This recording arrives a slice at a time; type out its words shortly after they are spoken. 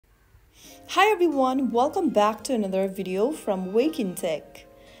Hi everyone, welcome back to another video from Wake&Tech.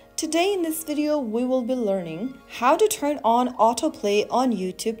 Today in this video, we will be learning how to turn on autoplay on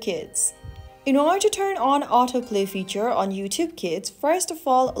YouTube Kids. In order to turn on autoplay feature on YouTube Kids, first of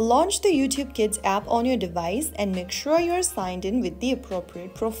all, launch the YouTube Kids app on your device and make sure you are signed in with the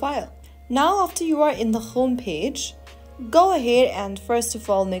appropriate profile. Now after you are in the home page, go ahead and first of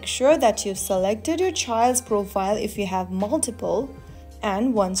all make sure that you've selected your child's profile if you have multiple.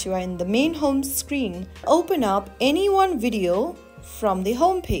 And once you are in the main home screen, open up any one video from the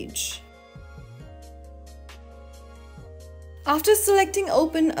home page. After selecting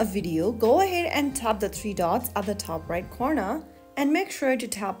open a video, go ahead and tap the three dots at the top right corner and make sure to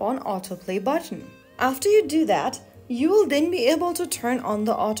tap on autoplay button. After you do that, you will then be able to turn on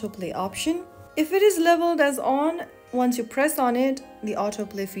the autoplay option. If it is labeled as on, once you press on it, the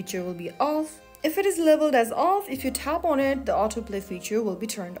autoplay feature will be off. If it is labeled as off, if you tap on it, the autoplay feature will be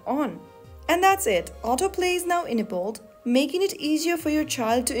turned on. And that's it. Autoplay is now enabled, making it easier for your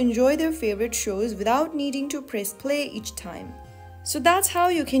child to enjoy their favorite shows without needing to press play each time. So that's how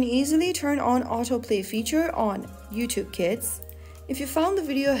you can easily turn on autoplay feature on YouTube Kids. If you found the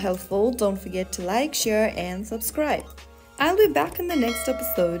video helpful, don't forget to like, share, and subscribe. I'll be back in the next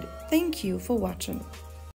episode. Thank you for watching.